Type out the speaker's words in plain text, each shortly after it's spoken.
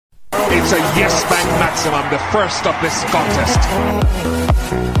It's a yes-bang maximum, the first of this contest.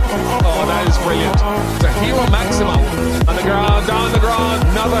 Oh, that is brilliant. It's a hero maximum. On the ground, down the ground,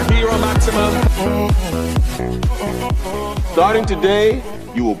 another hero maximum. Starting today,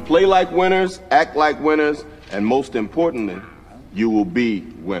 you will play like winners, act like winners, and most importantly, you will be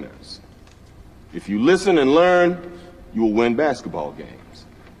winners. If you listen and learn, you will win basketball games.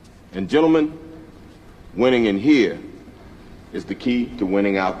 And gentlemen, winning in here is the key to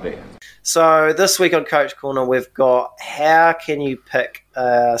winning out there. So this week on Coach Corner, we've got how can you pick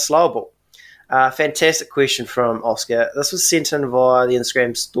a slow ball? Fantastic question from Oscar. This was sent in via the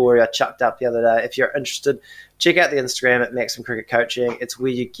Instagram story I chucked up the other day. If you're interested, check out the Instagram at Maximum Cricket Coaching. It's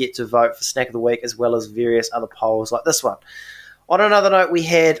where you get to vote for Snack of the Week as well as various other polls like this one. On another note, we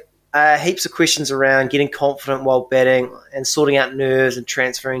had heaps of questions around getting confident while batting and sorting out nerves and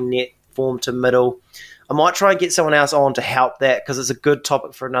transferring net form to middle. I might try and get someone else on to help that because it's a good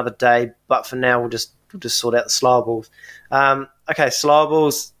topic for another day. But for now, we'll just sort out the slow balls. Okay, slow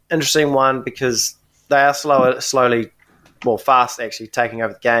balls, interesting one because they are fast actually taking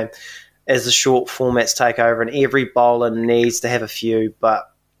over the game as the short formats take over, and every bowler needs to have a few. But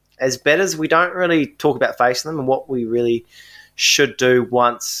as batters, we don't really talk about facing them and what we really should do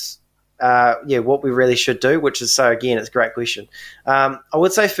which is, so again, it's a great question. I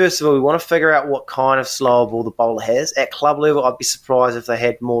would say, first of all, we want to figure out what kind of slower ball the bowler has. At club level, I'd be surprised if they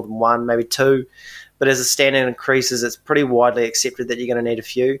had more than one, maybe two. But as the standard increases, it's pretty widely accepted that you're going to need a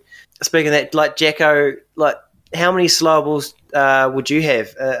few. Speaking of that, like Jacko, like how many slower balls would you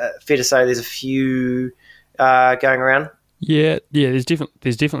have? Fair to say there's a few going around? Yeah, there's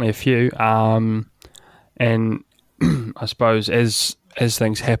definitely a few. And I suppose as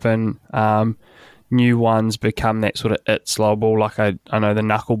things happen, new ones become that sort of it slow ball. Like I know the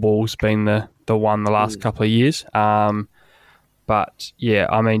knuckleball's been the one the last couple of years. But yeah,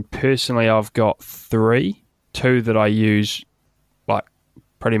 I mean, personally, I've got two that I use like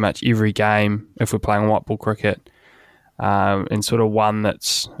pretty much every game if we're playing white ball cricket, and sort of one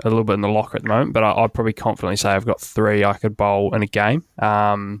that's a little bit in the locker at the moment. But I'd probably confidently say I've got three I could bowl in a game.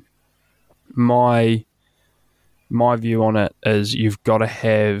 My view on it is you've got to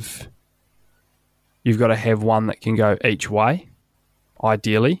have one that can go each way,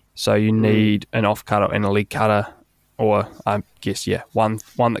 ideally. So you need an off cutter and a leg cutter, or I guess one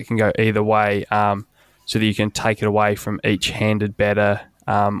that can go either way, so that you can take it away from each handed batter,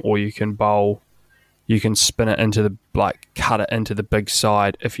 or you can bowl. You can spin it into cut it into the big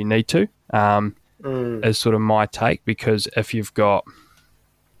side if you need to. Is sort of my take, because if you've got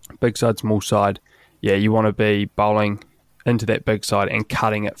big side, small side. Yeah, you want to be bowling into that big side and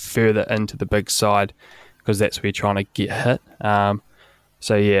cutting it further into the big side because that's where you're trying to get hit.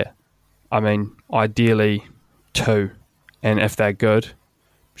 So, yeah, I mean, ideally two. And if they're good,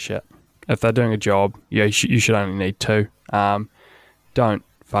 shit. If they're doing a job, you should only need two. Don't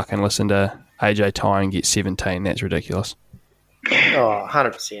fucking listen to AJ Ty and get 17. That's ridiculous. Oh,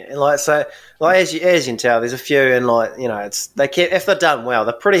 100%. And as you can tell, there's a few, and if they're done well,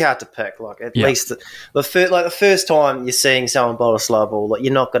 they're pretty hard to pick. At least the first time you're seeing someone bowl a slow ball,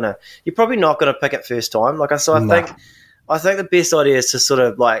 you're probably not gonna pick it first time. I think the best idea is to sort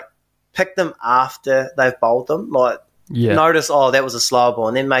of pick them after they've bowled them. Notice, that was a slow ball,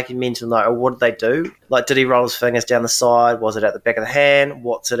 and then make a mental note, what did they do? Did he roll his fingers down the side? Was it at the back of the hand?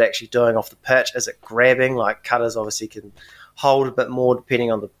 What's it actually doing off the pitch? Is it grabbing? Cutters obviously can hold a bit more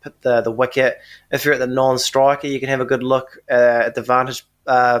depending on the wicket. If you're at the non-striker, you can have a good look at the vantage.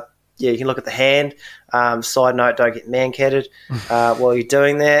 You can look at the hand. Side note, don't get man-catted while you're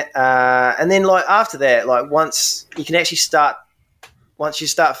doing that. And then after that, once you start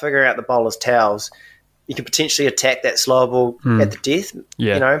figuring out the bowler's towels, you can potentially attack that slow ball at the death.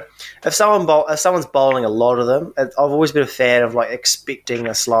 Yeah. If someone's bowling a lot of them, I've always been a fan of expecting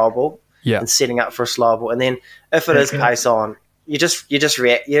a slow ball. Yeah. And setting up for a slow ball, and then if it is pace on, you just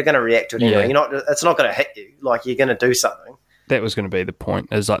react. You're going to react to it anyway. It's not going to hit you. You're going to do something. That was going to be the point.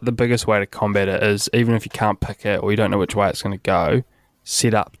 Is the biggest way to combat it is, even if you can't pick it or you don't know which way it's going to go,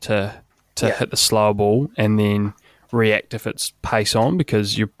 set up to hit the slow ball and then react if it's pace on,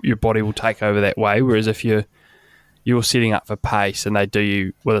 because your body will take over that way. Whereas if you're setting up for pace and they do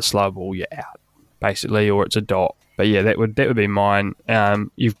you with a slow ball, you're out basically, or it's a dot. But yeah, that would be mine.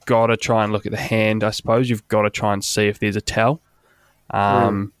 You've got to try and look at the hand, I suppose. You've got to try and see if there's a tell.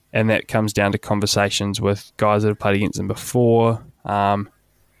 And that comes down to conversations with guys that have played against them before. Has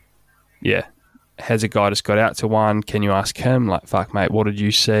a guy just got out to one? Can you ask him? Fuck, mate, what did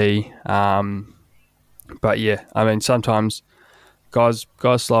you see? But yeah, I mean, sometimes guys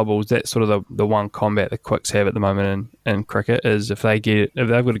slow balls. That's sort of the one combat the quicks have at the moment in cricket is if they've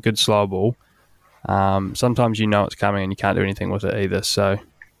got a good slow ball, sometimes you know it's coming and you can't do anything with it either. So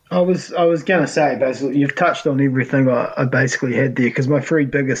I was going to say, basically, you've touched on everything I basically had there, because my three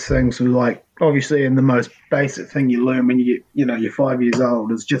biggest things were like, obviously, and the most basic thing you learn when you're 5 years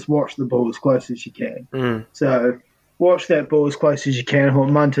old is just watch the ball as close as you can. So watch that ball as close as you can. I thought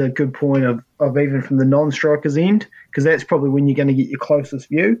Munter, a good point of even from the non-striker's end, because that's probably when you're going to get your closest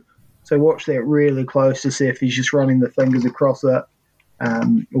view. So watch that really close to see if he's just running the fingers across it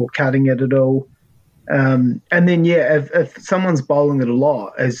or cutting it at all. And then, if someone's bowling it a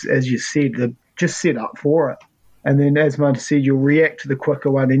lot, as you said, just set up for it. And then, as Munter said, you'll react to the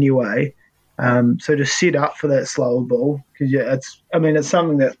quicker one anyway. So just set up for that slower ball, because it's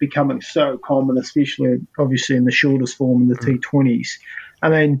something that's becoming so common, especially obviously in the shortest form in the T20s. I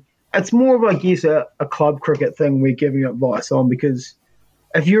mean, it's more of, I guess, a club cricket thing we're giving advice on, because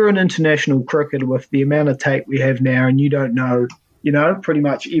if you're an international cricketer with the amount of tape we have now and you don't know, pretty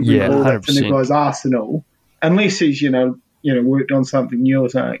much every ball that's in the guy's arsenal, unless he's, worked on something new or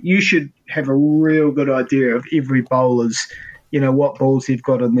something, you should have a real good idea of every bowler's, what balls they've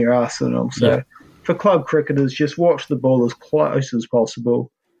got in their arsenal. So for club cricketers, just watch the ball as close as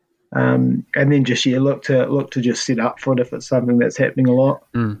possible. And then just look to just set up for it if it's something that's happening a lot.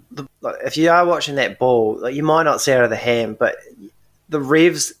 If you are watching that ball, you might not see out of the hand, but the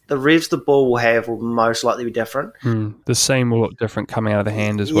revs the ball will have will most likely be different. The seam will look different coming out of the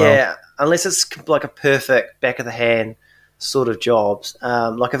hand as well. Yeah, unless it's like a perfect back of the hand sort of jobs.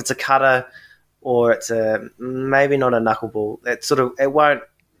 Like if it's a cutter or it's maybe not a knuckleball, it sort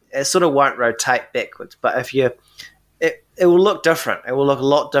of won't rotate backwards. But if it will look different. It will look a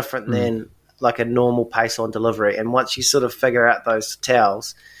lot different than like a normal pace on delivery. And once you sort of figure out those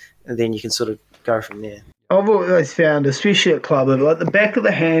tells, and then you can sort of go from there. I've always found, especially at club level, like the back of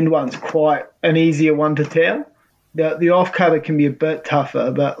the hand one's quite an easier one to tell. The off cutter can be a bit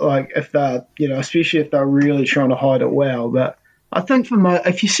tougher, but like if they're, especially if they're really trying to hide it well. But I think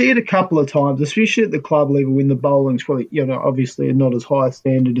if you see it a couple of times, especially at the club level when the bowling's probably, obviously not as high a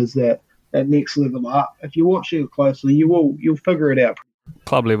standard as that next level up, if you watch it closely, you'll figure it out.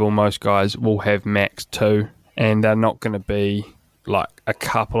 Club level, most guys will have max 2, and they're not going to be like a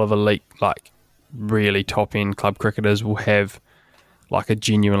couple of elite, like really top end club cricketers will have like a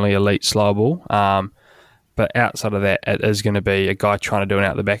genuinely elite slow ball. But outside of that, it is going to be a guy trying to do it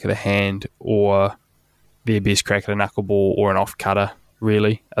out the back of the hand, or their best crack at a knuckleball, or an off cutter.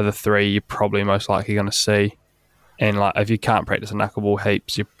 Really, are the three you're probably most likely going to see. And like if you can't practice a knuckleball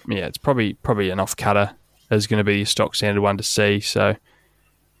heaps, it's probably an off cutter is going to be your stock standard one to see. So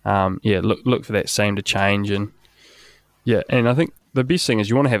look for that seam to change, and I think the best thing is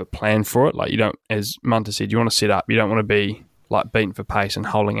you want to have a plan for it. Like you don't, as Munter said, you want to set up. You don't want to be like beating for pace and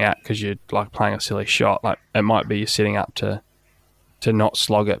holding out because you're like playing a silly shot. Like it might be you're setting up to not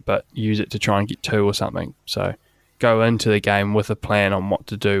slog it, but use it to try and get 2 or something. So go into the game with a plan on what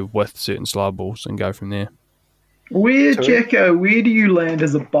to do with certain slow balls and go from there. Jacko, where do you land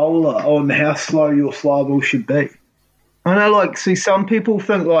as a bowler on how slow your slow ball should be? I know, some people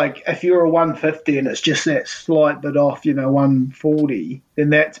think, if you're a 150 and it's just that slight bit off, 140, then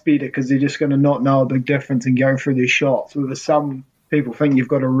that's better because they're just going to not know a big difference and go through their shots. Whereas some people think you've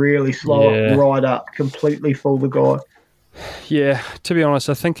got to really slow it right up, completely fool the guy. Yeah, to be honest,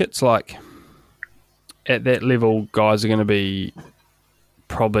 I think it's like at that level, guys are going to be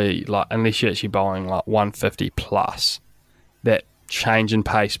probably, unless you're actually bowling 150 plus, that change in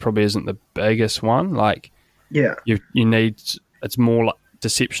pace probably isn't the biggest one. You need, it's more like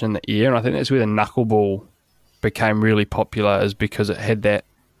deception in the ear, and I think that's where the knuckleball became really popular, is because it had that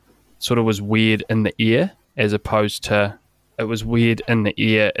sort of was weird in the ear, as opposed to it was weird in the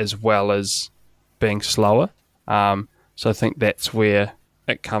ear as well as being slower. So I think that's where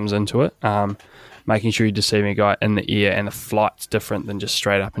it comes into it, making sure you're deceiving a guy in the ear, and the flight's different than just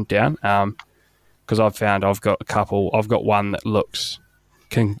straight up and down. Because I've found I've got one that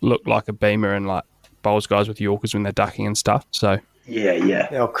can look like a beamer and bowls guys with Yorkers when they're ducking and stuff. So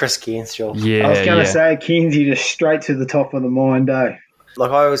yeah. Chris Kenshaw. I was going to say Kenzie just straight to the top of the mind, eh? I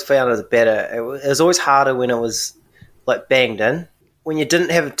always found it was better. It was always harder when it was banged in. When you didn't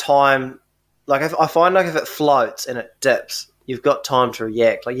have time, I find if it floats and it dips, you've got time to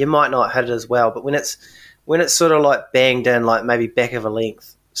react. You might not hit it as well, but when it's sort of banged in, maybe back of a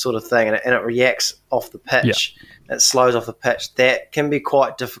length sort of thing, and it reacts off the pitch, it slows off the pitch, that can be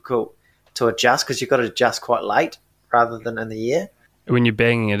quite difficult to adjust because you've got to adjust quite late rather than in the air. When you're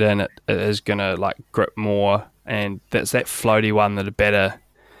banging it in, it is going to grip more, and that's that floaty one that are better.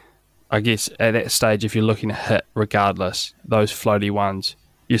 I guess at that stage, if you're looking to hit regardless, those floaty ones,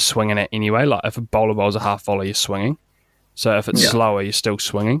 you're swinging it anyway. Like if a bowler bowls a half volley, you're swinging. So if it's slower, you're still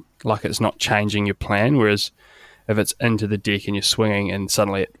swinging. Like it's not changing your plan. Whereas if it's into the deck and you're swinging and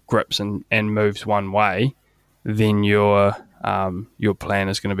suddenly it grips and moves one way, then your plan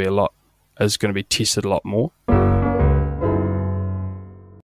is going to be tested a lot more.